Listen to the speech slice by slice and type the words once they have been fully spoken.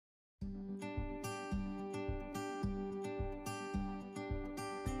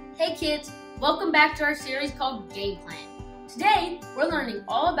Hey kids, welcome back to our series called Game Plan. Today, we're learning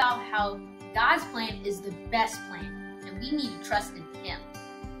all about how God's plan is the best plan, and we need to trust in Him.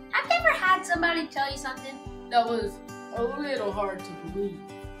 Have you ever had somebody tell you something that was a little hard to believe,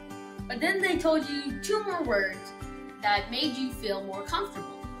 but then they told you two more words that made you feel more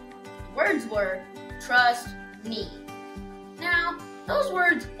comfortable? The words were, trust me. Now, those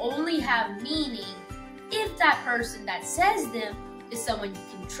words only have meaning if that person that says them is someone you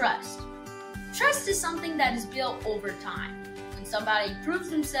can trust. Trust is something that is built over time, when somebody proves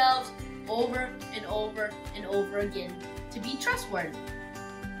themselves over and over and over again to be trustworthy.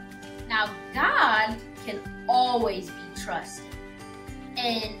 Now, God can always be trusted,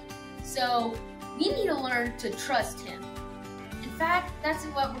 and so we need to learn to trust Him. In fact, that's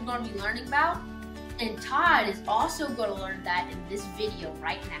what we're going to be learning about, and Todd is also going to learn that in this video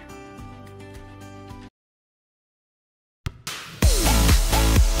right now.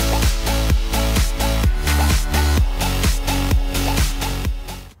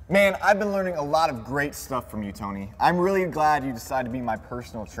 Man, I've been learning a lot of great stuff from you, Tony. I'm really glad you decided to be my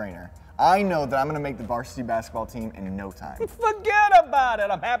personal trainer. I know that I'm going to make the varsity basketball team in no time. Forget about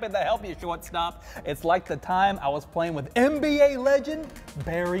it. I'm happy to help you, shortstop. It's like the time I was playing with NBA legend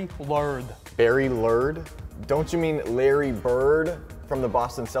Barry Lurd. Barry Lurd? Don't you mean Larry Bird from the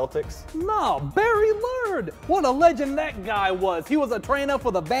Boston Celtics? No, Barry Lurd. What a legend that guy was. He was a trainer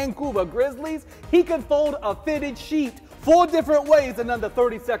for the Vancouver Grizzlies. He could fold a fitted sheet 4 different ways in under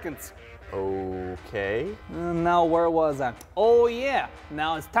 30 seconds. Okay. Now, where was I? Oh, yeah.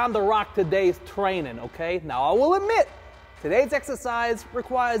 Now it's time to rock today's training, okay? Now, I will admit, today's exercise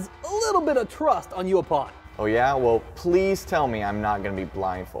requires a little bit of trust on your part. Oh, yeah? Well, please tell me I'm not going to be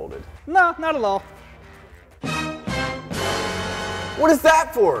blindfolded. No, not at all. What is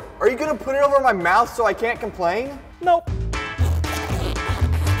that for? Are you going to put it over my mouth so I can't complain? Nope.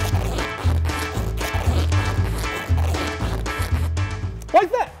 Like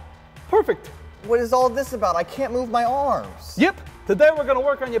that. Perfect. What is all this about? I can't move my arms. Yep. Today we're going to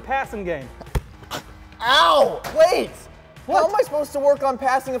work on your passing game. Ow! Wait! What? How am I supposed to work on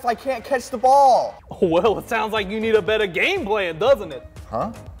passing if I can't catch the ball? Well, it sounds like you need a better game plan, doesn't it?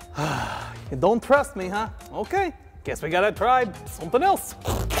 Huh? You don't trust me, huh? Okay. Guess we got to try something else.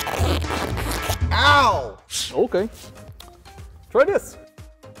 Ow! Okay. Try this.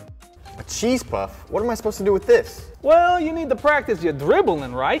 A cheese puff? What am I supposed to do with this? Well, you need to practice your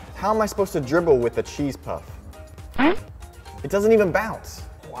dribbling, right? How am I supposed to dribble with a cheese puff? It doesn't even bounce.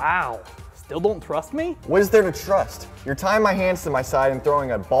 Wow. Still don't trust me? What is there to trust? You're tying my hands to my side and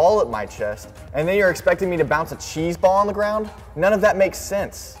throwing a ball at my chest, and then you're expecting me to bounce a cheese ball on the ground? None of that makes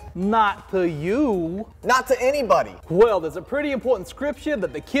sense. Not to you. Not to anybody. Well, there's a pretty important scripture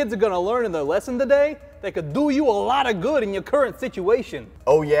that the kids are going to learn in their lesson today that could do you a lot of good in your current situation.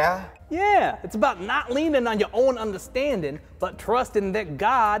 Oh, yeah? Yeah, it's about not leaning on your own understanding, but trusting that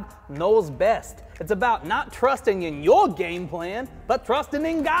God knows best. It's about not trusting in your game plan, but trusting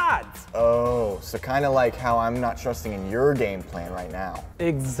in God's. Oh, so kind of like how I'm not trusting in your game plan right now.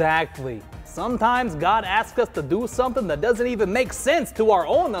 Exactly. Sometimes God asks us to do something that doesn't even make sense to our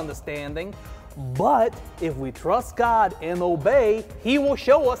own understanding, but if we trust God and obey, He will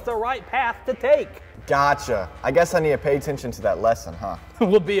show us the right path to take. Gotcha. I guess I need to pay attention to that lesson, huh?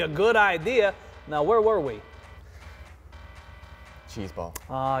 Would be a good idea. Now, where were we? Cheese ball.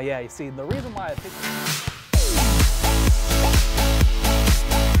 Yeah, you see, the reason why I picked...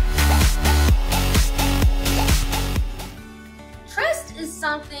 Trust is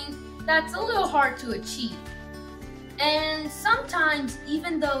something that's a little hard to achieve. And sometimes,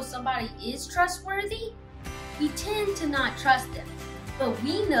 even though somebody is trustworthy, we tend to not trust them. But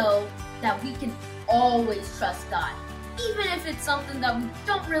we know that we can always trust God, even if it's something that we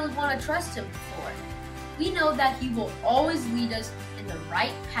don't really want to trust Him for. We know that He will always lead us in the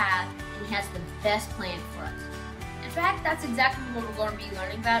right path, and He has the best plan for us. In fact, that's exactly what we're going to be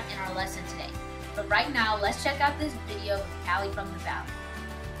learning about in our lesson today. But right now, let's check out this video with Callie from the Valley.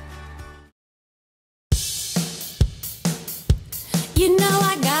 You know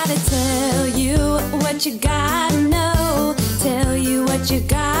I gotta tell you what you gotta know. Tell you what you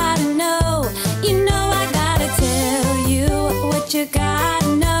gotta know. You know I gotta tell you what you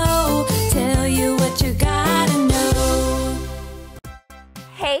gotta know. Tell you what you gotta know.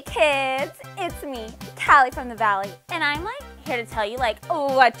 Hey kids, it's me, Callie from the Valley, and I'm here to tell you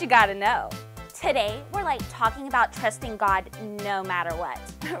what you gotta know. Today we're talking about trusting God no matter what,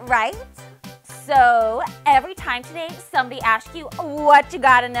 right? So every time today somebody asks you what you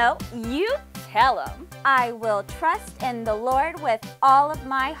gotta know, you tell them, I will trust in the Lord with all of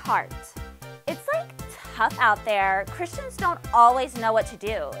my heart. It's tough out there. Christians don't always know what to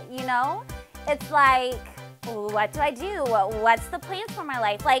do, you know? It's like, what do I do? What's the plans for my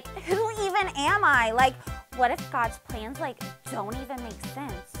life? Like, who even am I? Like, what if God's plans, like, don't even make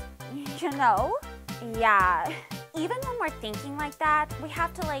sense? You know? Yeah. Even when we're thinking like that, we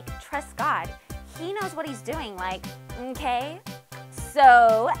have to, like, trust God. He knows what he's doing, like, okay?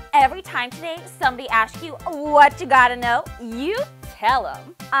 So, every time today somebody asks you what you gotta know, you tell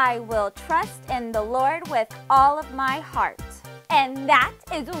them, I will trust in the Lord with all of my heart. And that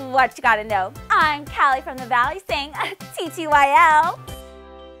is what you gotta know. I'm Callie from the Valley saying TTYL.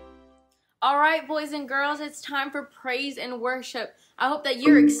 All right, boys and girls, it's time for praise and worship. I hope that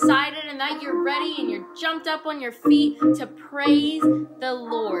you're excited and that you're ready and you're jumped up on your feet to praise the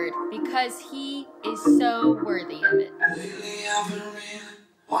Lord because he is so worthy of it. Lately I've been reading,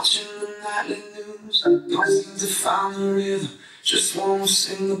 watching the nightly news. Don't seem to find the rhythm, just wanna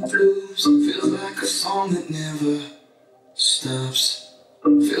sing the blues. Feels like a song that never stops.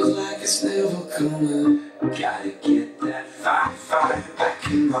 Feels like it's never coming. Gotta get that fire back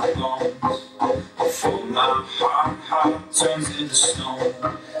in my bones before my heart turns into stone.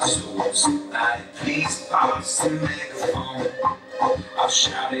 So somebody please pass the megaphone. I'll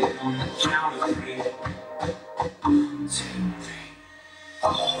shout it on the count of 3. 1, 2, 3.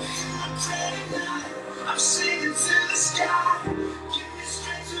 Oh, in my pretty night, I'm singing to the sky. Give me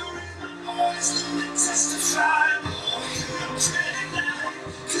strength to raise my voice and testify. Oh, in my pretty night,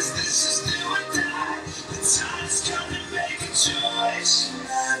 'cause this is do or die. The time's come to make a choice, and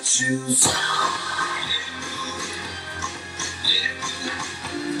I choose. Let it move, let it move,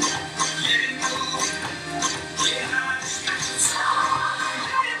 let it move. Yeah, I choose.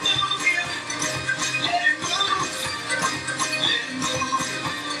 Let it move, yeah. Let it move, let it move.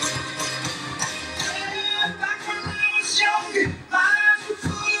 Yeah, back when I was younger, my eyes were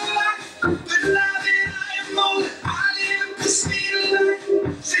full of life, but now that I am older, I live the speed of light.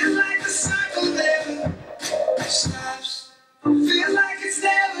 Feel like the cycle never stops. Feel like it's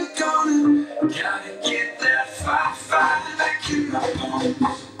never gonna. Gotta get that fire back in my bones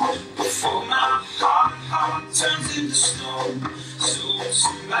before my heart turns into stone. So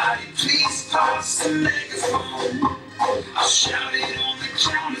somebody please pass the megaphone. I'll shout it on the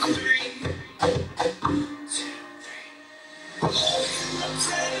count of 3. 1, 2, 3. Oh, in my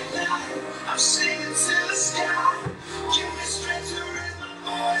pretty night, I'm singing to the sky. Give me strength to raise my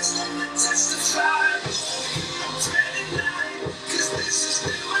voice and to testify. Oh, in my pretty night, 'cause this is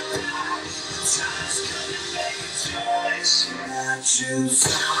do or die. The time's come to make a choice, and I choose.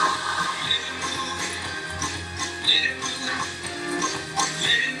 Let it move, let it move,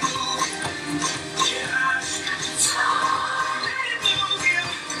 let it move. Yeah, I choose. Let it move, yeah.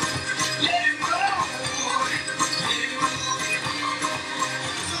 Let it move, let it move.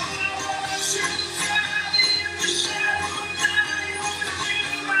 So I walk through the valley in the shadow of night. With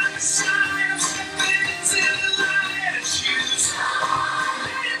you by my side, I'm stepping into the light. I choose.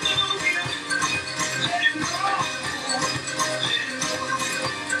 Let it move, yeah. Let it move, let it move.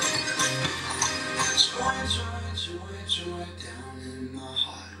 Joy down in my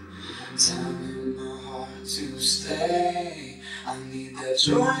heart. Down in my heart to stay. I need that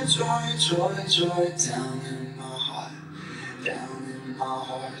joy down in my heart. Down in my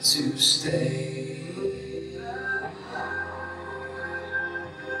heart to stay.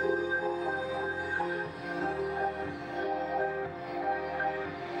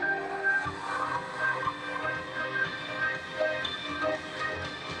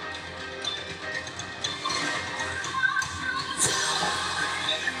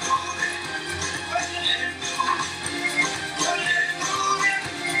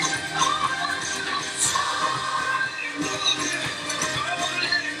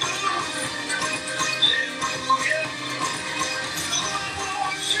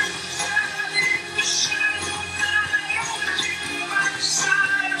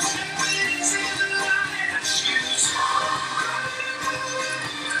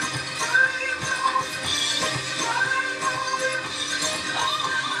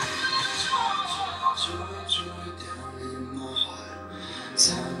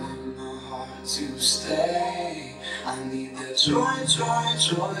 To stay, I need that joy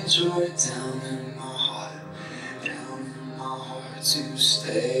down in my heart to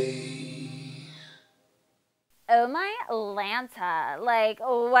stay. Oh my Lanta, like,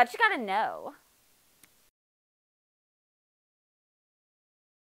 what you gotta know?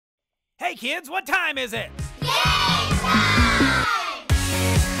 Hey kids, what time is it?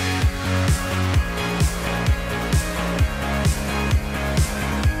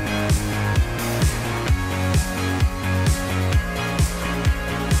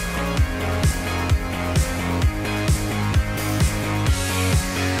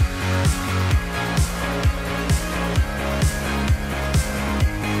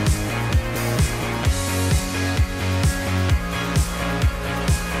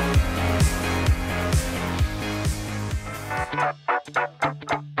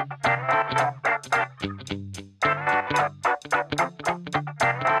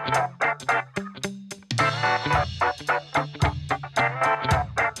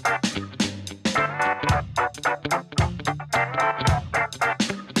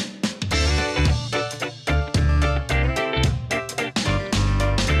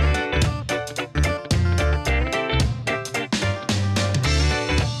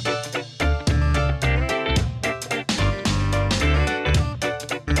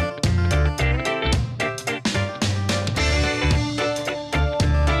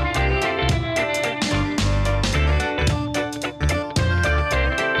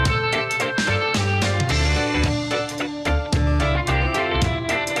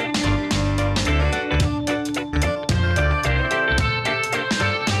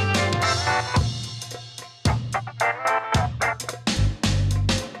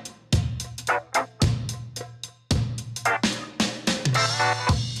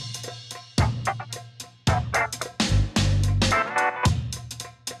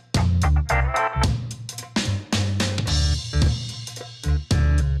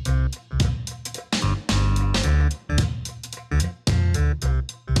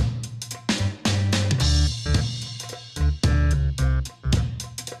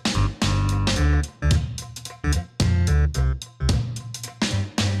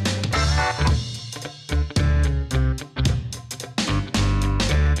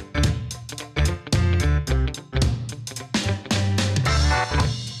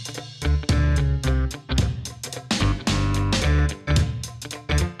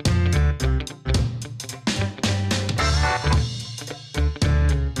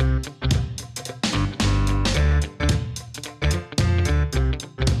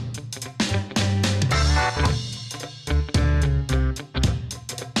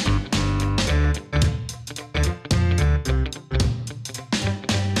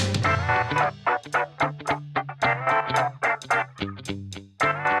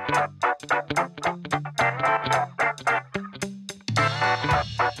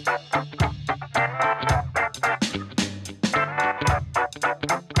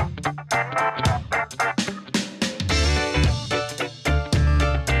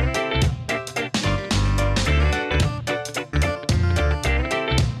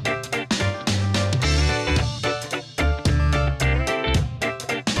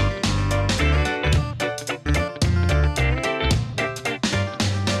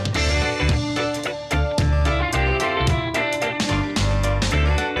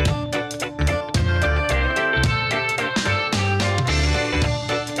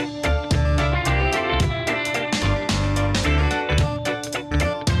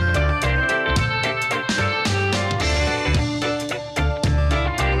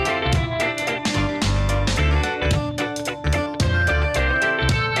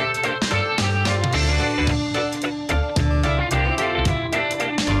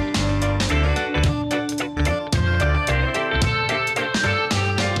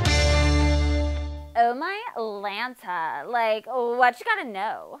 Oh my Lanta, like, what you gotta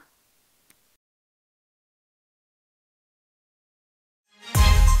know?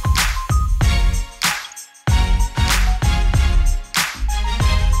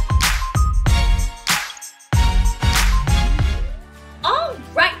 All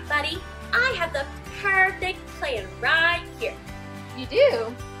right, buddy, I have the perfect plan right here. You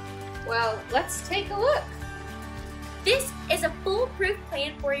do? Well, let's take a look. This is a foolproof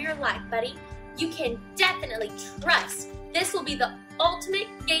plan for your life, buddy. You can definitely trust this will be the ultimate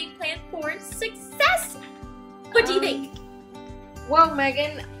game plan for success. What do you think? Well,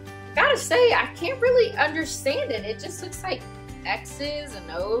 Megan, I gotta say, I can't really understand it. It just looks like X's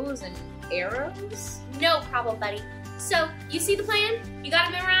and O's and arrows. No problem, buddy. So, you see the plan? You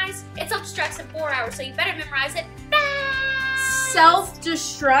gotta memorize? It self-destructs in 4 hours, so you better memorize it fast.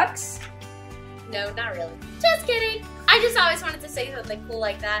 Self-destructs? No, not really. Just kidding. I just always wanted to say something cool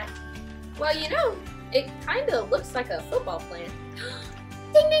like that. Well, you know, it kind of looks like a football plan.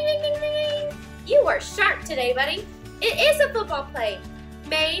 Ding, ding, ding, ding, ding. You are sharp today, buddy. It is a football play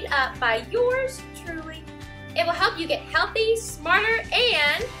made up by yours truly. It will help you get healthy, smarter,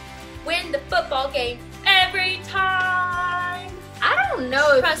 and win the football game every time. I don't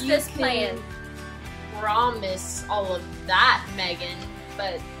know if Trust you this can plan. promise all of that, Megan,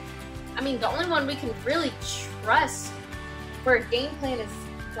 but I mean, the only one we can really trust for a game plan is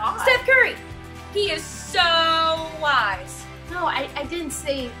God. Steph Curry. He is so wise. No, I didn't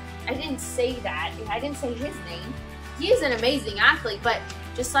say that. I didn't say his name. He is an amazing athlete, but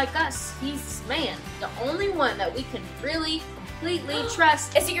just like us, he's, man, the only one that we can really completely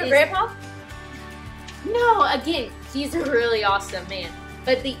trust. Is he your grandpa? No, again, he's a really awesome man.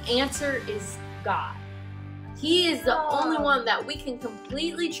 But the answer is God. He is the only one that we can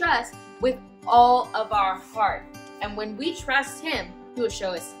completely trust with all of our heart. And when we trust him, he will show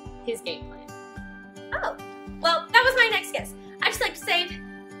us his game plan. Oh, well, that was my next guess. I just like to save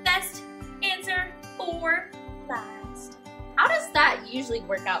best answer for last. How does that usually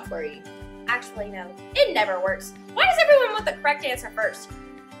work out for you? Actually, no. It never works. Why does everyone want the correct answer first?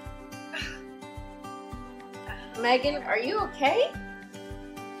 Megan, are you okay?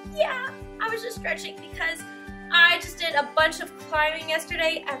 Yeah, I was just stretching because I just did a bunch of climbing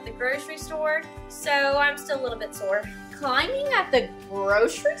yesterday at the grocery store, so I'm still a little bit sore. Climbing at the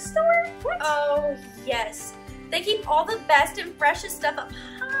grocery store? What? Oh, yes. They keep all the best and freshest stuff up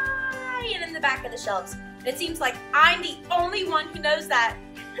high and in the back of the shelves. And it seems like I'm the only one who knows that.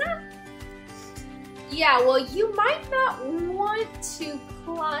 Yeah, well, you might not want to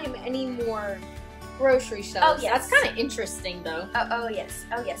climb any more grocery shelves. Oh, yes. That's kind of interesting, though. Oh, yes,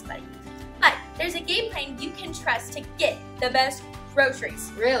 buddy. But there's a game plan you can trust to get the best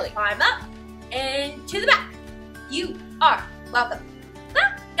groceries. Really? Climb up and to the back. You are welcome.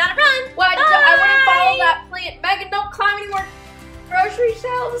 Ah, gotta run. What? Bye. I wouldn't follow that plan. Megan, don't climb any more grocery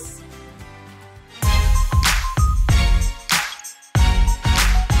shelves.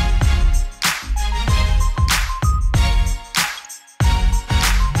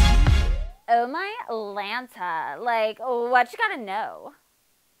 Oh my Lanta, like, what you gotta know?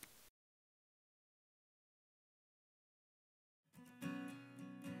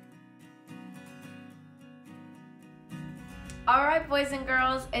 Alright, boys and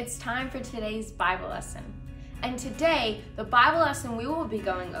girls, it's time for today's Bible lesson. And today, the Bible lesson we will be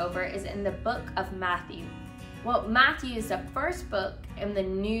going over is in the book of Matthew. Well, Matthew is the first book in the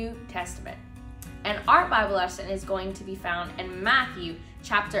New Testament. And our Bible lesson is going to be found in Matthew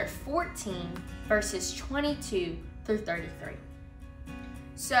chapter 14, verses 22 through 33.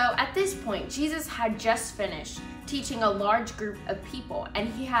 So at this point, Jesus had just finished teaching a large group of people,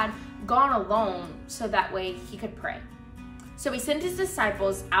 and he had gone alone so that way he could pray. So he sent his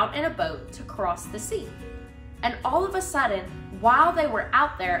disciples out in a boat to cross the sea. And all of a sudden, while they were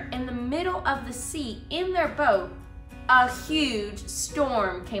out there in the middle of the sea in their boat, a huge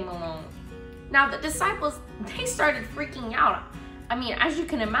storm came along. Now the disciples, they started freaking out. I mean, as you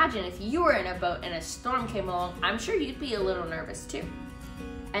can imagine, if you were in a boat and a storm came along, I'm sure you'd be a little nervous too.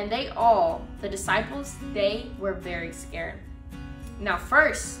 And the disciples, they were very scared. Now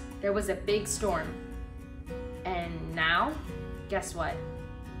first, there was a big storm. And now, guess what?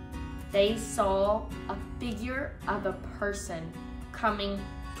 They saw a figure of a person coming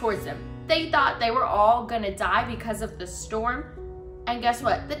towards them. They thought they were all gonna die because of the storm. And guess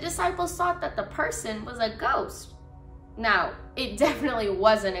what? The disciples thought that the person was a ghost. Now, it definitely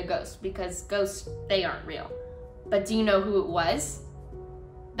wasn't a ghost because ghosts, they aren't real. But do you know who it was?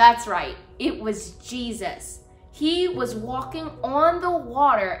 That's right, it was Jesus. He was walking on the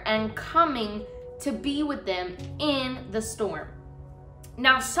water and coming to be with them in the storm.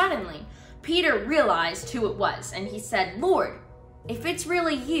 Now suddenly, Peter realized who it was and he said, "Lord, if it's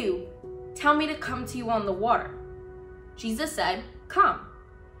really you, tell me to come to you on the water." Jesus said, "Come."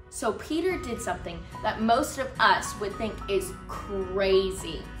 So Peter did something that most of us would think is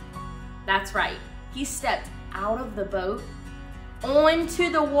crazy. That's right, he stepped out of the boat onto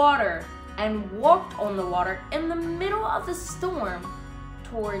the water and walked on the water in the middle of the storm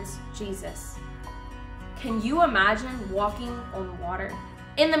towards Jesus. Can you imagine walking on water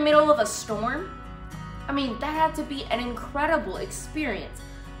in the middle of a storm? I mean, that had to be an incredible experience.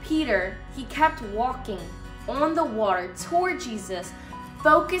 Peter, he kept walking on the water toward Jesus,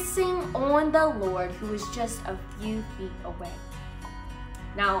 focusing on the Lord who was just a few feet away.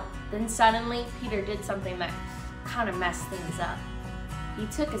 Now, then suddenly Peter did something that kind of messed things up. He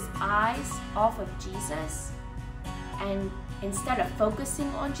took his eyes off of Jesus, and instead of focusing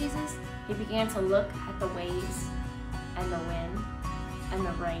on Jesus, he began to look at the waves and the wind and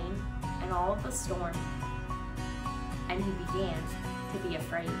the rain and all of the storm, and he began to be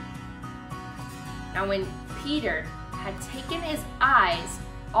afraid. Now when Peter had taken his eyes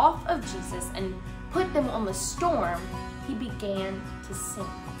off of Jesus and put them on the storm, he began to sink.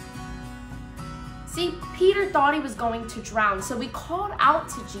 See, Peter thought he was going to drown, so he called out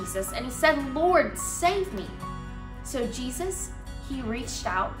to Jesus and he said, "Lord, save me." So Jesus, he reached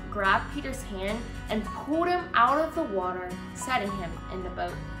out, grabbed Peter's hand, and pulled him out of the water, setting him in the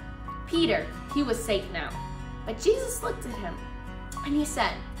boat. Peter, he was safe now, but Jesus looked at him and he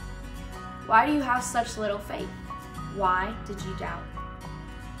said, "Why do you have such little faith? Why did you doubt?"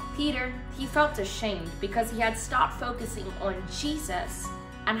 Peter, he felt ashamed because he had stopped focusing on Jesus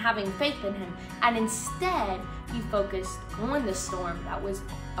and having faith in him, and instead he focused on the storm that was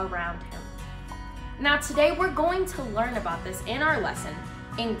around him. Now today we're going to learn about this in our lesson,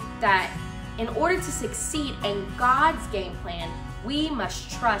 that in order to succeed in God's game plan, we must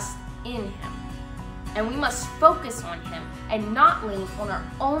trust in him. And we must focus on him and not lean on our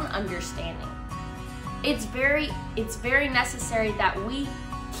own understanding. It's very necessary that we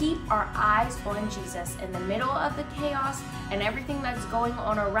keep our eyes on Jesus in the middle of the chaos and everything that's going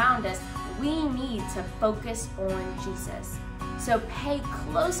on around us. We need to focus on Jesus. So pay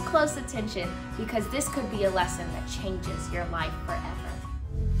close attention, because this could be a lesson that changes your life forever.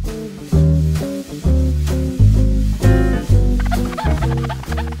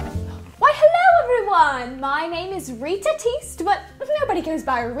 Why, hello everyone! My name is Rita Teast, but nobody goes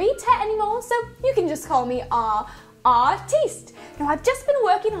by Rita anymore, so you can just call me Artiste. Now, I've just been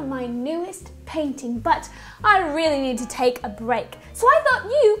working on my newest painting, but I really need to take a break. So I thought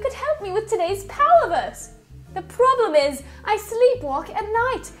you could help me with today's Power Verse. The problem is I sleepwalk at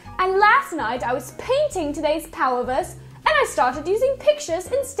night, and last night I was painting today's Power Verse and I started using pictures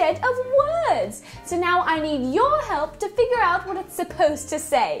instead of words. So now I need your help to figure out what it's supposed to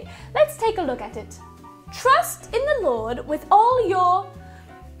say. Let's take a look at it. Trust in the Lord with all your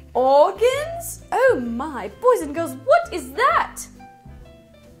organs? Oh my, boys and girls, what is that?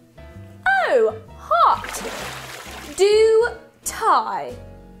 Oh, heart. Do tie.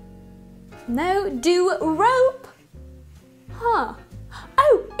 No, do rope. Huh.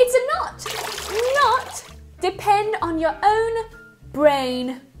 Oh, it's a knot. Knot. Depend on your own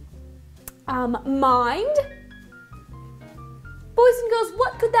brain. Mind. Boys and girls,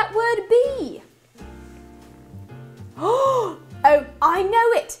 what could that word be? Oh, I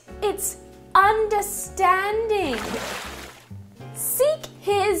know it. It's understanding. Seek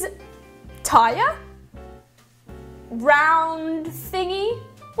his tire. Round thingy.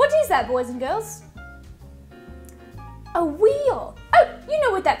 What is that, boys and girls? A wheel. Oh, you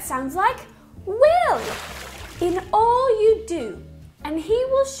know what that sounds like. Will. In all you do, and he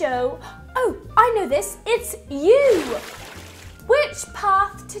will show. Oh, I know this. It's you. which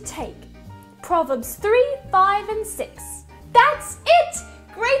path to take. Proverbs 3, 5, and 6. That's it!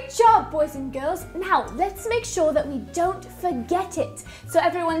 Great job, boys and girls. Now, let's make sure that we don't forget it. So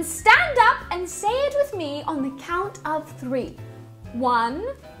everyone stand up and say it with me on the count of 3. 1,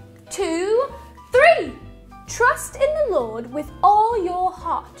 2, 3. Trust in the Lord with all your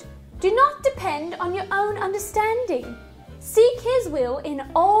heart. Do not depend on your own understanding. Seek His will in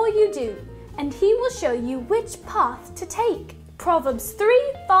all you do, and He will show you which path to take. Proverbs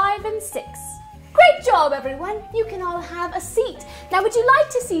 3, 5, and 6. Great job, everyone. You can all have a seat. Now, would you like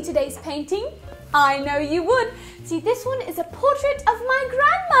to see today's painting? I know you would. See, this one is a portrait of my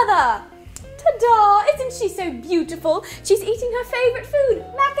grandmother. Ta-da! Isn't she so beautiful? She's eating her favorite food,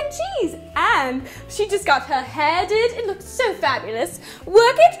 mac and cheese. And she just got her hair did. It looks so fabulous.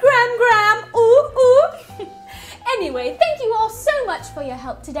 Work it, Gram. Ooh, ooh. Anyway, thank you all so much for your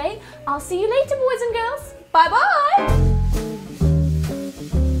help today. I'll see you later, boys and girls. Bye-bye.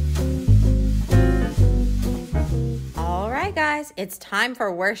 All right, guys, it's time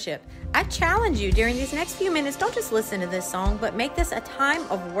for worship. I challenge you during these next few minutes, don't just listen to this song, but make this a time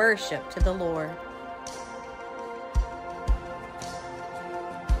of worship to the Lord.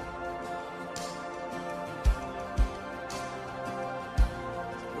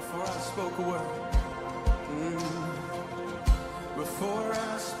 Before I spoke a word, before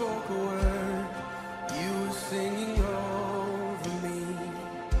I spoke a word, you were singing over me.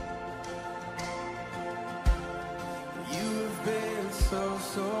 You've been so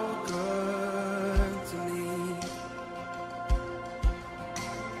good to me.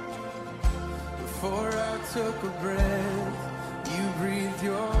 Before I took a breath, you breathed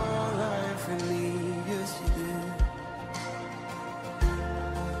your life in me. Yes, you did.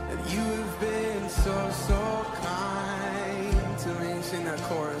 And you have been so kind to me. Sing that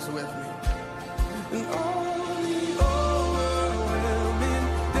chorus with me. And all the overwhelming,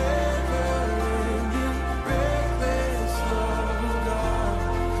 never-ending, reckless love of God.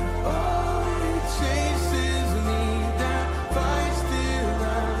 Oh, it chases me down, fights till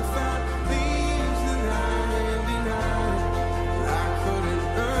I'm found, leaves the 99. I couldn't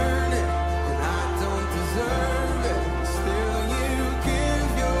earn it, and I don't deserve it. Still, you give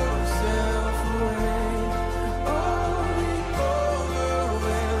yourself away. Oh, the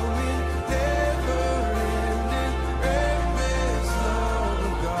overwhelming, never-ending, reckless love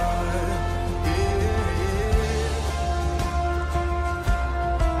of God. Yeah.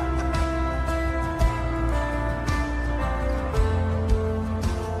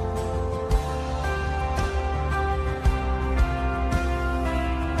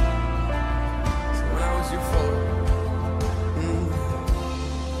 So when I was your foe,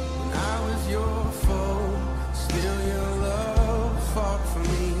 when I was your foe, still your love fought for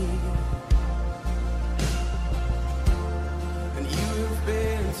me. And you have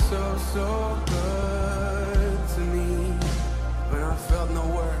been so good to me. When I felt no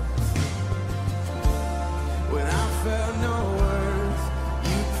worth, when I felt no worth,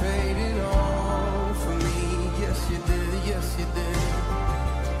 you paid it all for me. Yes, you did, yes, you did.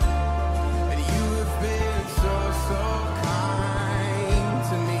 And you have been so kind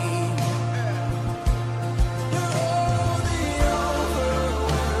to me. Oh, the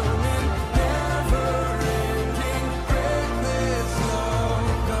overwhelming, never-ending, reckless love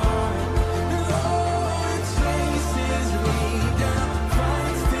of God. Oh, it chases me down,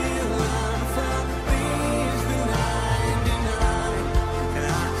 fights till I'm found, leaves the 99. And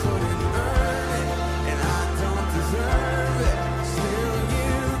I couldn't earn it, and I don't deserve it. Still,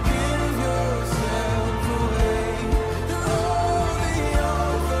 you give yourself away. Oh, the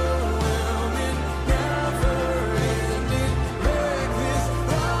overwhelming, never-ending, reckless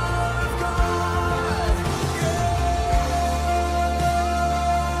love of God.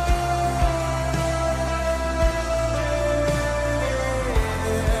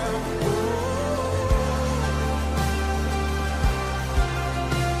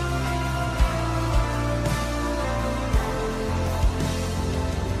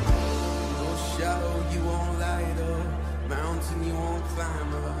 No shadow you won't light up, mountain you won't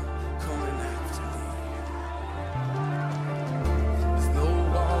climb up, coming after me. There's no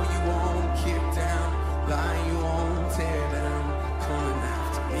wall you won't kick down, line you won't tear down, coming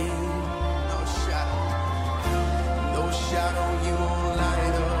after me. No shadow you won't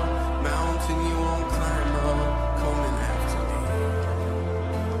light up, mountain you won't climb up, coming after me.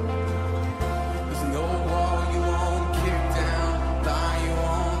 There's no wall you won't kick down, lie you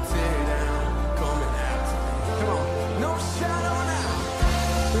won't tear down, coming after me. Come on, no shadow now,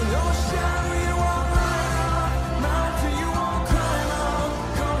 no shadow you won't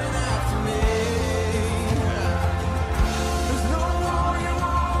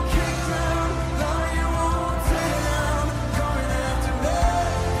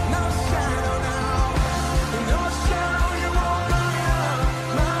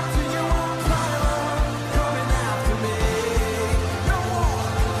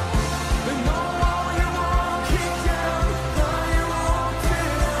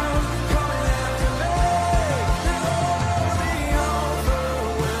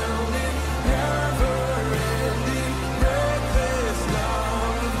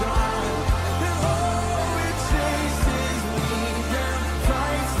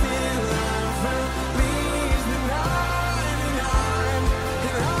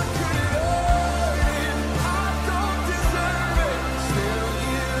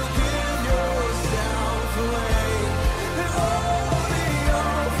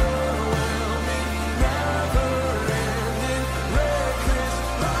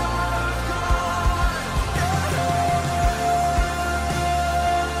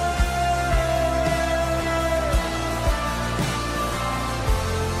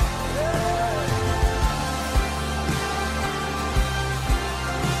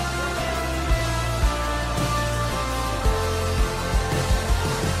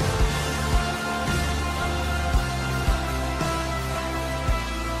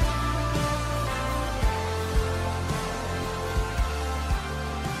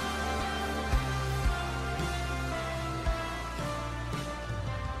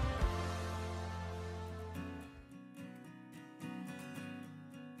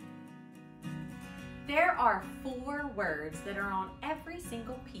There are 4 words that are on every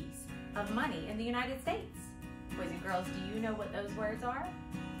single piece of money in the United States. Boys and girls, do you know what those words are?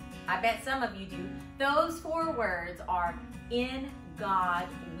 I bet some of you do. Those 4 words are "in God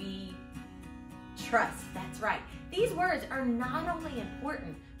we trust." That's right. These words are not only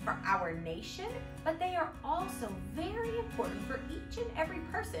important for our nation, but they are also very important for each and every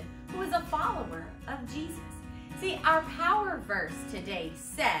person who is a follower of Jesus. See, our power verse today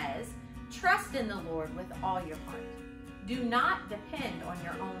says, "Trust in the Lord with all your heart. Do not depend on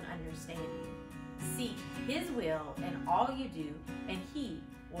your own understanding. Seek His will in all you do, and He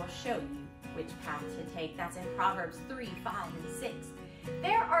will show you which path to take." That's in Proverbs 3, 5, and 6.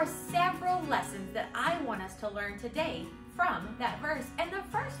 There are several lessons that I want us to learn today from that verse. And the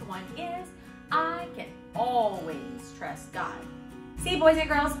first one is, I can always trust God. See, boys and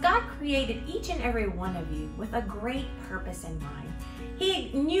girls, God created each and every one of you with a great purpose in mind.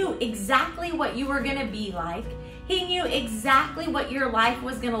 He knew exactly what you were going to be like. He knew exactly what your life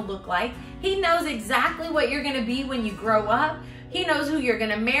was going to look like. He knows exactly what you're going to be when you grow up. He knows who you're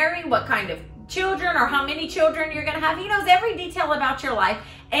going to marry, what kind of children or how many children you're going to have. He knows every detail about your life,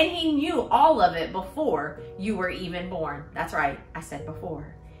 and He knew all of it before you were even born. That's right, I said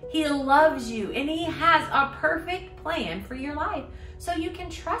before. He loves you, and He has a perfect plan for your life, so you can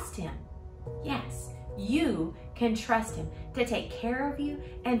trust Him. Yes, you can trust Him to take care of you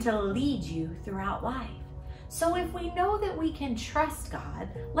and to lead you throughout life. So if we know that we can trust God,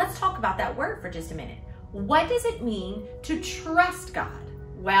 let's talk about that word for just a minute. What does it mean to trust God?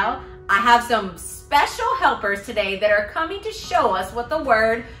 Well, I have some special helpers today that are coming to show us what the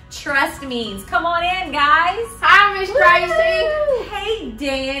word trust means. Come on in, guys. Hi, Miss Tracy. Hey,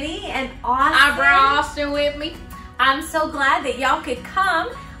 Danny and Austin. I brought Austin with me. I'm so glad that y'all could come.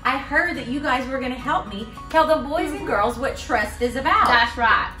 I heard that you guys were going to help me tell the boys and girls what trust is about. That's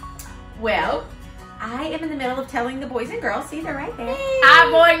right. Well, I am in the middle of telling the boys and girls, see, they're right there. Hi,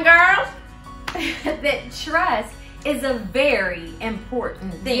 boys and girls. That trust is a very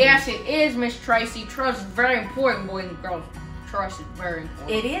important thing. Yes, it is, Miss Tracy. Trust is very important, boys and girls. Trust is very important.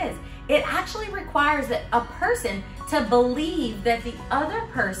 It is. It actually requires that a person to believe that the other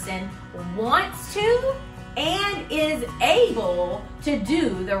person wants to and is able to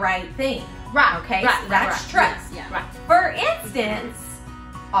do the right thing. Right. Okay, right, so that's right, trust. Yes, yeah. Right. For instance,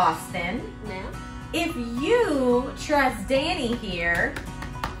 Austin, Now? if you trust Danny here,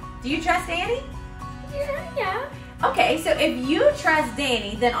 do you trust Danny? Yeah. Okay, so if you trust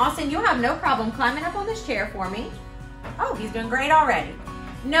Danny, then Austin, you'll have no problem climbing up on this chair for me. Oh, he's doing great already.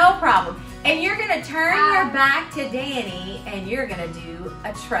 No problem. And you're gonna turn your back to Danny and you're gonna do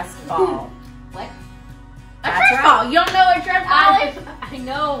a trust fall. What? A That's trust right. fall. You don't know what a trust fall is? I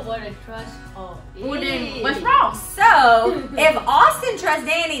know what a trust fall is. Well, then what's wrong? So, if Austin trusts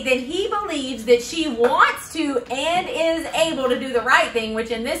Danny, then he believes that she wants to and is able to do the right thing, which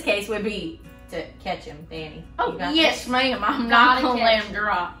in this case would be to catch him, Danny. Oh, You got yes, this? ma'am. I'm not Gotta going to catch let him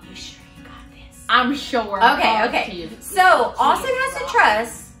drop. You sure you got this? I'm sure. Okay. So, Austin has to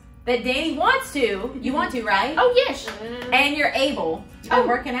trust that Danny wants to. You want to, right? Oh, yes. And you're able. You been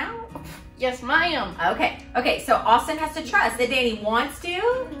working out? Yes, ma'am. Okay, so Austin has to trust that Danny wants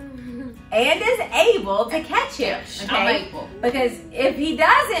to and is able to catch him. Yes, Okay? I'm able. Because if he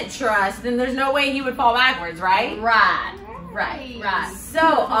doesn't trust, then there's no way he would fall backwards, right? Right. So,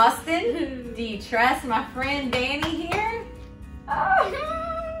 Austin, do you trust my friend Danny here?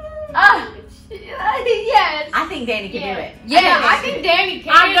 Yes. I think Danny can do it. Yeah, I think Danny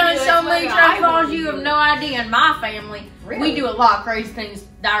can. I've done do it, so many but trust I falls, won't you do have it. no idea. In my family, Really? we do a lot of crazy things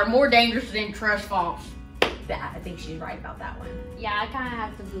that are more dangerous than trust falls. I think she's right about that one. Yeah, I kind of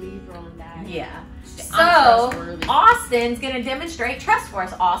have to believe her on that. Yeah. I'm So, trustworthy. Austin's going to demonstrate trust for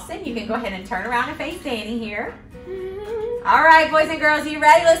us. Austin, you can go ahead and turn around and face Danny here. All right, boys and girls, you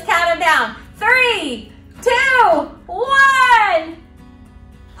ready? Let's count them down. 3, 2, 1.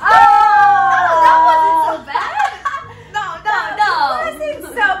 Oh, that wasn't so bad. No. It wasn't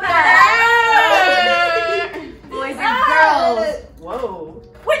so bad. Boys and girls. Whoa.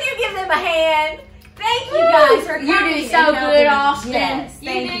 Would you give them a hand? Thank you guys for coming. You did so and good, helping. Austin. Yes, You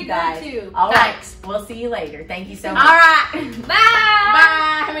thank did you good guys. too. All right, Thanks. we'll see you later. Thank you so All much. right.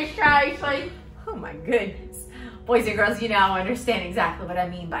 Bye. Bye, Miss Tracy. Oh my goodness. Boys and girls, you now understand exactly what I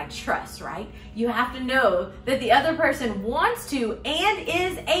mean by trust, right? You have to know that the other person wants to and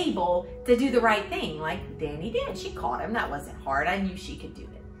is able to do the right thing, like Danny did. She caught him. That wasn't hard. I knew she could do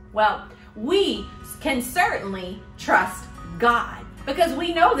it. Well, we can certainly trust God because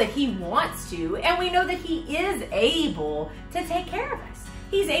we know that He wants to and we know that He is able to take care of us.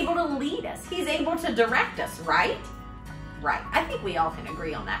 He's able to lead us. He's able to direct us, right? Right. I think we all can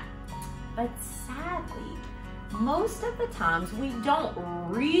agree on that. But sadly, most of the times we don't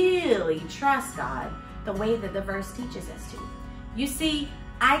really trust God the way that the verse teaches us to. You see,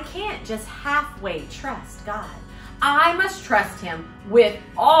 I can't just halfway trust God. I must trust him with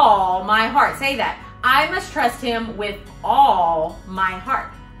all my heart. Say that. I must trust him with all my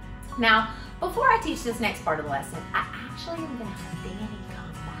heart. Now, before I teach this next part of the lesson, I actually am going to have Danny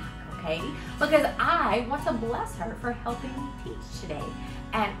come back, okay? Because I want to bless her for helping me teach today.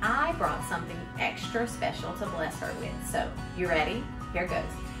 And I brought something extra special to bless her with. So, you ready? Here goes.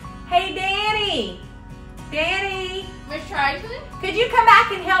 Hey, Danny! Danny! Miss Tracy? Could you come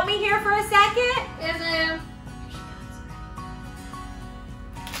back and help me here for a second? Yes, ma'am.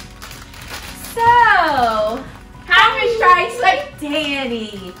 So, Hi, Miss Tracy.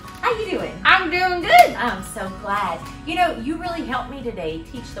 Danny, how you doing? I'm doing good. I'm so glad. You know, you really helped me today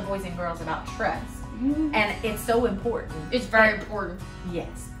teach the boys and girls about trust. And it's so important. It's very important.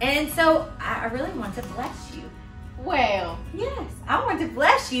 Yes. And so, I really want to bless you. Well, Yes, I want to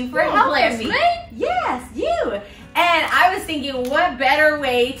bless you for you helping bless me. me? Yes, you. And I was thinking, what better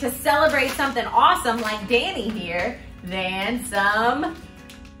way to celebrate something awesome like Danny here than some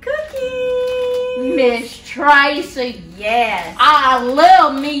cookies? Miss Tracy, Yes. I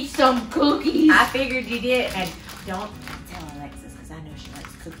love me some cookies. I figured you did. And don't tell Alexis because I know she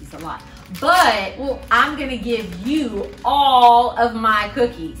likes cookies a lot. But I'm going to give you all of my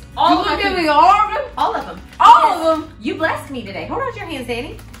cookies. All of You my give me cookies. all of them? All of them. All of them? You blessed me today. Hold out your hands,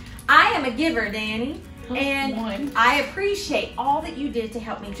 Danny. I am a giver, Danny. And One. I appreciate all that you did to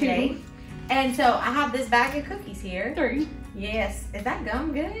help me today. And so I have this bag of cookies here. 3. Yes. Is that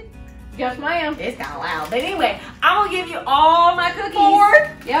gum good? Yes, ma'am. It's kind of loud. But anyway, I'm going to give you all my cookies.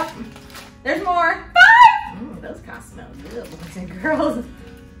 4. Yep. There's more. 5. Those kind of smell good, boys and girls.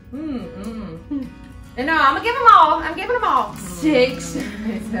 And no, I'm going to give them all. I'm giving them all. 6.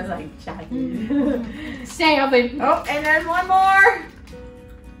 It smells like chocolate. 7. Oh, and there's one more.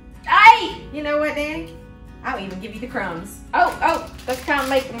 8. You know what, Danny? I'll even give you the crumbs. Oh, that's kind of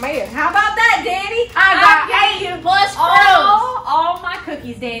making me mad. How about that, Danny? I got gave 8 you plus crumbs. all my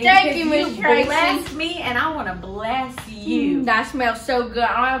cookies, Danny. Thank because you, Miss Tracy. blessed me, and I want to bless you. That smells so good.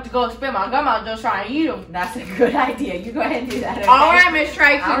 I don't have to go spend my gum out just trying to eat them. That's a good idea. You go ahead and do that. Okay? All right, Miss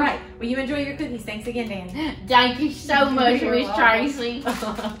Tracy. All right. Well, you enjoy your cookies. Thanks again, Danny. Thank you so much, You're Miss welcome. Tracy.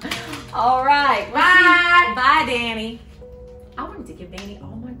 All right. We'll Bye. see you. Bye, Danny. I wanted to give Danny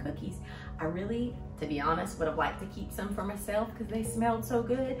all my cookies. I really, to be honest, would have liked to keep some for myself because they smelled so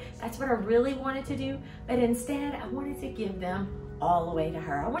good. That's what I really wanted to do. But instead, I wanted to give them all the way to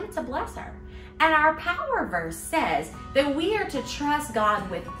her. I wanted to bless her. And our power verse says that we are to trust God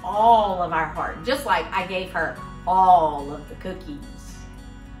with all of our heart, just like I gave her all of the cookies.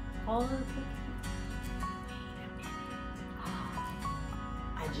 All of the cookies. Wait a minute.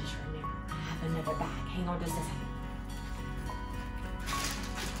 I just remembered. I have another bag. Hang on just a second.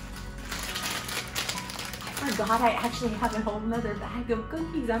 I forgot I actually have a whole nother bag of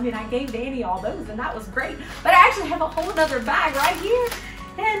cookies. I mean, I gave Danny all those and that was great. But I actually have a whole nother bag right here.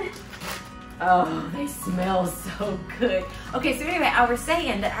 And, oh, they smell so good. Okay, so anyway, I was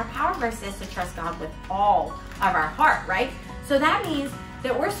saying that our power verse says to trust God with all of our heart, right? So that means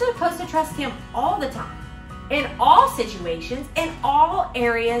that we're supposed to trust him all the time, in all situations, in all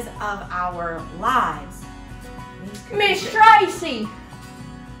areas of our lives. Miss Tracy,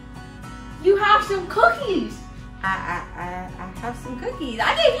 you have some cookies. I have some cookies.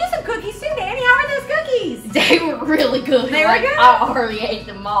 I gave you some cookies too, Danny. How are those cookies? They were really good. They were good? I already ate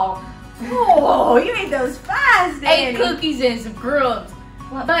them all. Oh, you ate those fast, Danny. 8 cookies and some crumbs.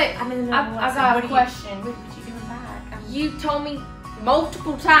 Well, But I'm in the I got a question. What you doing back? You told me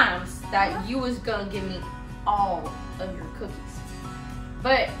multiple times that you was gonna give me all of your cookies.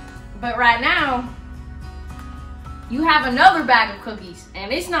 But right now, you have another bag of cookies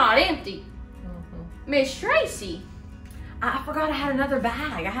and it's not empty. Miss Tracy. I forgot I had another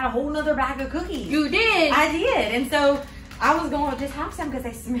bag. I had a whole nother bag of cookies. You did? I did. And so I was going to just have some because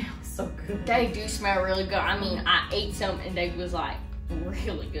they smell so good. They do smell really good. I mean, I ate some and they was like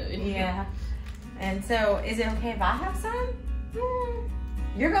really good. Yeah. And so is it okay if I have some?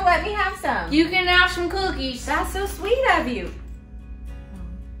 You're going to let me have some. You can have some cookies. That's so sweet of you.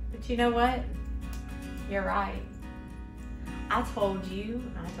 But you know what? You're right. I told you,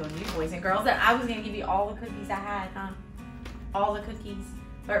 boys and girls, that I was going to give you all the cookies I had, huh? All the cookies.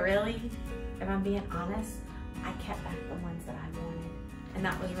 But really, if I'm being honest, I kept back the ones that I wanted. And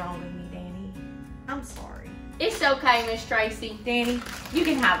that was wrong with me, Danny. I'm sorry. It's okay, Miss Tracy. Danny, you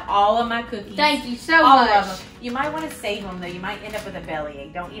can have all of my cookies. Thank you so all much. Of them. You might want to save them, though. You might end up with a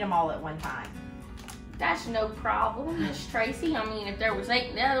bellyache. Don't eat them all at one time. That's no problem, Miss Tracy. I mean, if there was 8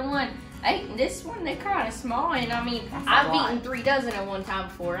 in the other one, Hey, this one, they're kind of small, and I mean, I've eaten 3 dozen at one time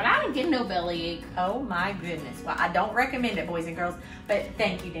before, and I didn't get no bellyache. Oh my goodness. Well, I don't recommend it, boys and girls, but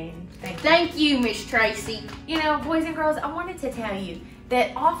thank you, Danny. Thank you, Miss Tracy. You know, boys and girls, I wanted to tell you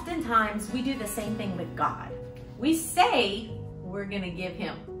that oftentimes we do the same thing with God. We say we're going to give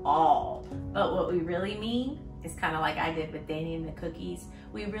him all, but what we really mean is kind of like I did with Danny and the cookies.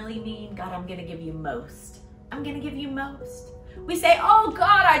 We really mean, God, I'm going to give you most. I'm going to give you most. We say, oh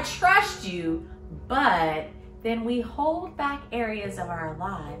God, I trust you, but then we hold back areas of our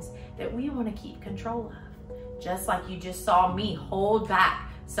lives that we want to keep control of. Just like you just saw me hold back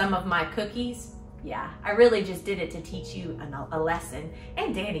some of my cookies. Yeah, I really just did it to teach you a lesson,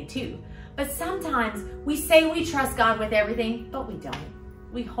 and Danny too. But sometimes we say we trust God with everything, but we don't.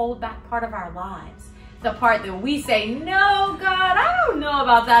 We hold back part of our lives. The part that we say, no, God, I don't know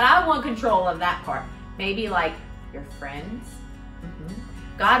about that. I want control of that part. Maybe like your friends.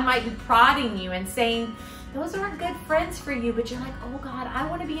 God might be prodding you and saying, those aren't good friends for you, but you're like, oh God, I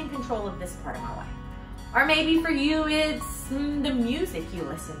want to be in control of this part of my life. Or maybe for you, it's the music you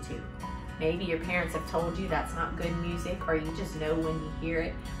listen to. Maybe your parents have told you that's not good music, or you just know when you hear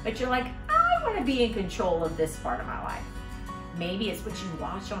it, but you're like, I want to be in control of this part of my life. Maybe it's what you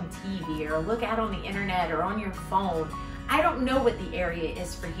watch on TV or look at on the internet or on your phone. I don't know what the area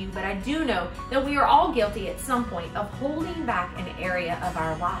is for you, but I do know that we are all guilty at some point of holding back an area of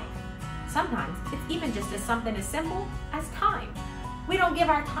our life. Sometimes it's even just something as simple as time. We don't give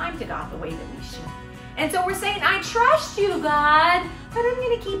our time to God the way that we should. And so we're saying, I trust you, God, but I'm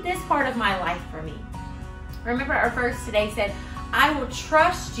going to keep this part of my life for me. Remember our verse today said, I will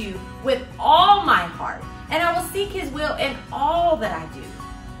trust you with all my heart, and I will seek his will in all that I do.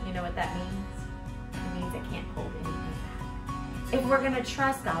 You know what that means? It means I can't hold anything back. If we're going to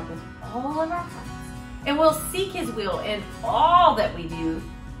trust God with all of our hearts, and we'll seek his will in all that we do,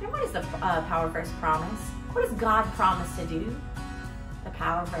 then what is the power verse promise? What does God promise to do? The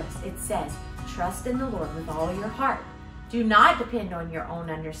power verse, it says, trust in the Lord with all your heart. Do not depend on your own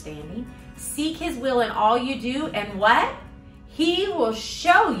understanding. Seek his will in all you do, and what? He will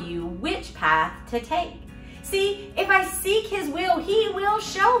show you which path to take. See, if I seek his will, he will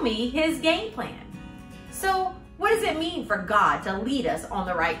show me his game plan. So what does it mean for God to lead us on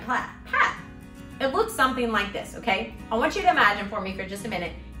the right path? It looks something like this, okay? I want you to imagine for me for just a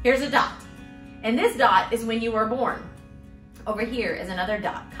minute. Here's a dot. And this dot is when you were born. Over here is another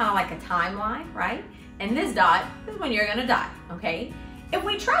dot, kind of like a timeline, right? And this dot is when you're gonna die, okay? If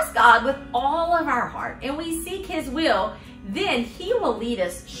we trust God with all of our heart and we seek his will, then he will lead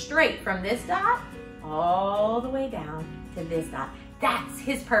us straight from this dot all the way down to this dot. That's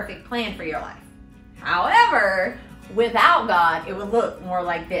his perfect plan for your life. However, without God, it would look more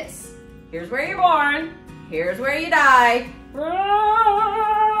like this. Here's where you're born. Here's where you die.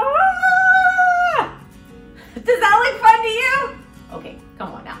 Does that look fun to you? Okay,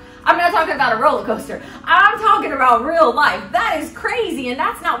 come on now. I'm not talking about a roller coaster. I'm talking about real life. That is crazy, and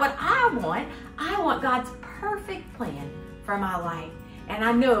that's not what I want. I want God's perfect plan for my life. And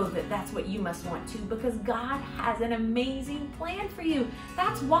I know that that's what you must want too, because God has an amazing plan for you.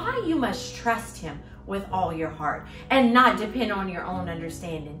 That's why you must trust him with all your heart and not depend on your own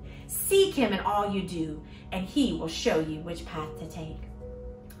understanding. Seek him in all you do, and he will show you which path to take.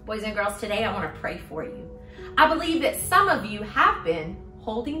 Boys and girls, today I want to pray for you. I believe that some of you have been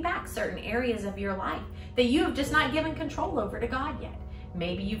holding back certain areas of your life that you have just not given control over to God yet.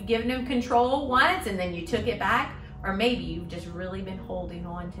 Maybe you've given him control once and then you took it back, or maybe you've just really been holding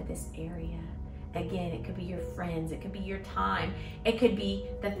on to this area. Again, it could be your friends, it could be your time, it could be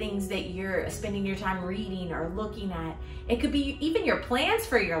the things that you're spending your time reading or looking at. It could be even your plans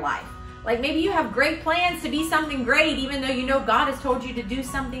for your life. Like maybe you have great plans to be something great even though you know God has told you to do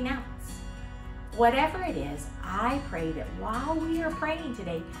something else. Whatever it is, I pray that while we are praying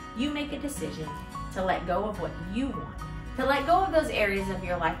today, you make a decision to let go of what you want, to let go of those areas of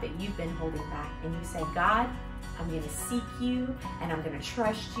your life that you've been holding back, and you say, God, I'm going to seek you, and I'm going to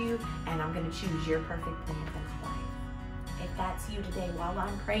trust you, and I'm going to choose your perfect plan for my life. If that's you today while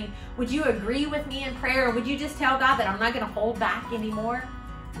I'm praying, would you agree with me in prayer, or would you just tell God that I'm not going to hold back anymore?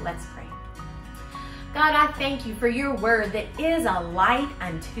 Let's pray. God, I thank you for your word that is a light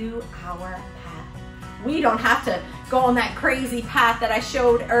unto our path. We don't have to go on that crazy path that I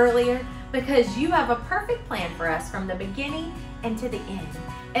showed earlier, because you have a perfect plan for us from the beginning and to the end.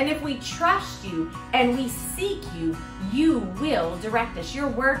 And if we trust you and we seek you, you will direct us. Your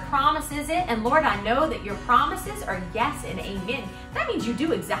word promises it, and Lord, I know that your promises are yes and amen. That means you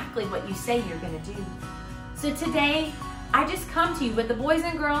do exactly what you say you're going to do. So today, I just come to you with the boys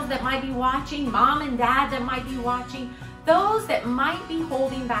and girls that might be watching, mom and dad that might be watching. those that might be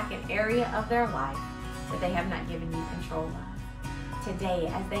holding back an area of their life that they have not given you control of.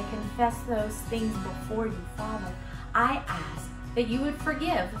 Today, as they confess those things before you, Father, I ask that you would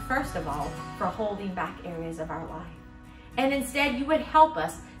forgive, first of all, for holding back areas of our life. And instead, you would help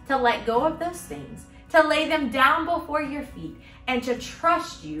us to let go of those things, to lay them down before your feet, and to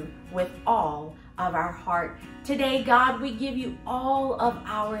trust you with all of our heart. Today, God, we give you all of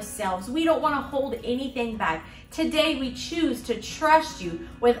ourselves. We don't want to hold anything back. Today, we choose to trust you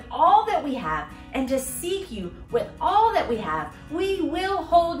with all that we have and to seek you with all that we have. We will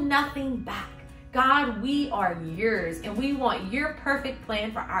hold nothing back. God, we are yours, and we want your perfect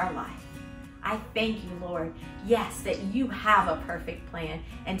plan for our life. I thank you, Lord, yes, that you have a perfect plan.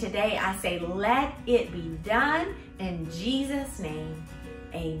 And today I say, let it be done in Jesus' name.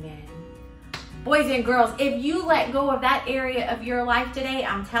 Amen. Boys and girls, if you let go of that area of your life today,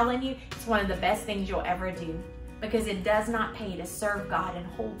 I'm telling you, it's one of the best things you'll ever do, because it does not pay to serve God and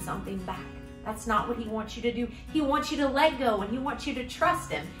hold something back. That's not what he wants you to do. He wants you to let go, and he wants you to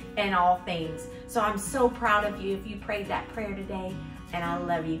trust him in all things. So I'm so proud of you if you prayed that prayer today, and I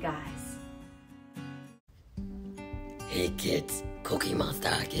love you guys. Hey kids, Cookie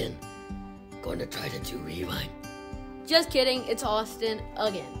Monster again. Going to try to do rewind. Just kidding, it's Austin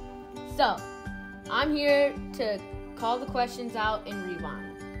again. So, I'm here to call the questions out and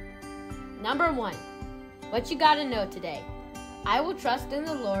rewind. Number 1, what you gotta know today? I will trust in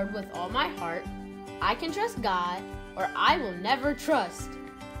the Lord with all my heart. I can trust God, or I will never trust.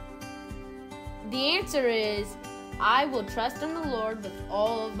 The answer is, I will trust in the Lord with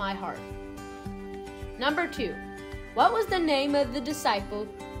all of my heart. Number 2, what was the name of the disciple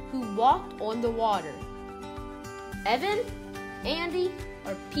who walked on the water? Evan, Andy,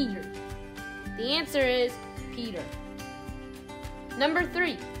 or Peter? The answer is Peter. Number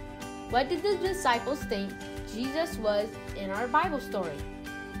 3, what did the disciples think Jesus was in our Bible story?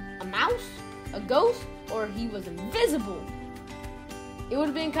 A mouse, a ghost, or he was invisible? It would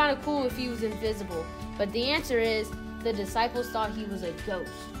have been kind of cool if he was invisible, but the answer is the disciples thought he was a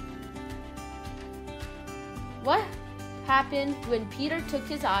ghost. What happened when Peter took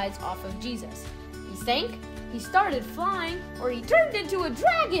his eyes off of Jesus? He sank, he started flying, or he turned into a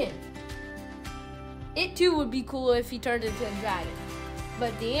dragon? It too would be cool if he turned into a dragon,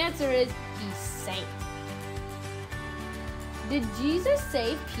 but the answer is he sank. Did Jesus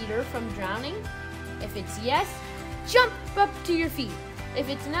save Peter from drowning? If it's yes, jump up to your feet. If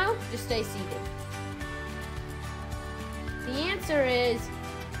it's no, just stay seated. The answer is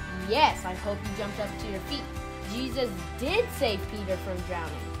yes. I hope you jumped up to your feet. Jesus did save Peter from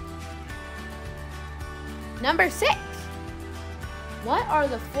drowning. Number 6. What are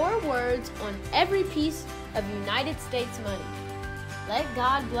the 4 words on every piece of United States money? Let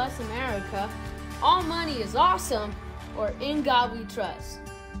God bless America, all money is awesome, or in God we trust?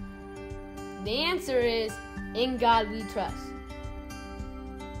 The answer is in God we trust.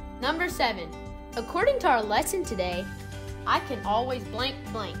 Number 7. According to our lesson today, I can always blank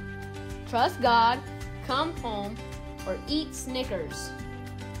blank. Trust God, come home, or eat Snickers.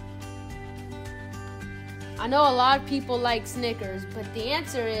 I know a lot of people like Snickers, but the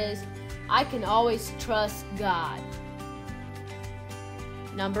answer is I can always trust God.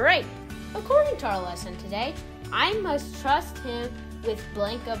 Number 8. According to our lesson today, I must trust him with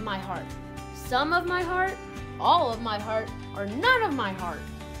blank of my heart. Some of my heart, all of my heart, or none of my heart.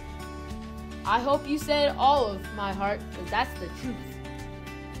 I hope you said all of my heart, because that's the truth.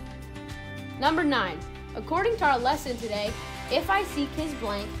 Number 9. According to our lesson today, if I seek his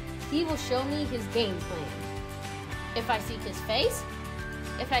blank, he will show me his game plan. If I seek his face,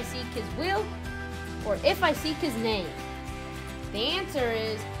 if I seek his will, or if I seek his name? The answer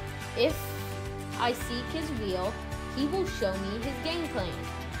is, if I seek his will, he will show me his game plan.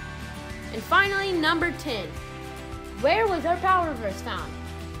 And finally, number 10. Where was our power verse found?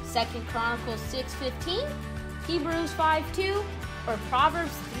 2 Chronicles 6:15, Hebrews 5:2, or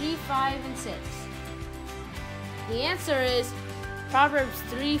Proverbs 3:5 and 6? The answer is Proverbs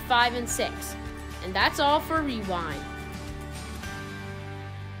 3:5 and 6. And that's all for Rewind.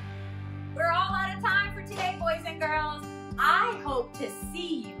 We're all out of time for today, boys and girls. I hope to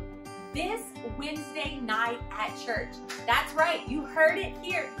see you this Wednesday night at church. That's right, you heard it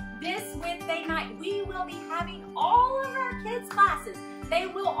here. This Wednesday night, we will be having all of our kids' classes. They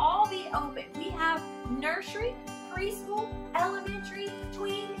will all be open. We have nursery, preschool, elementary,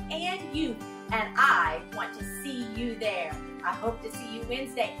 tween, and youth. And I want to see you there. I hope to see you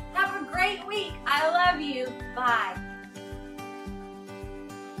Wednesday. Have a great week. I love you. Bye.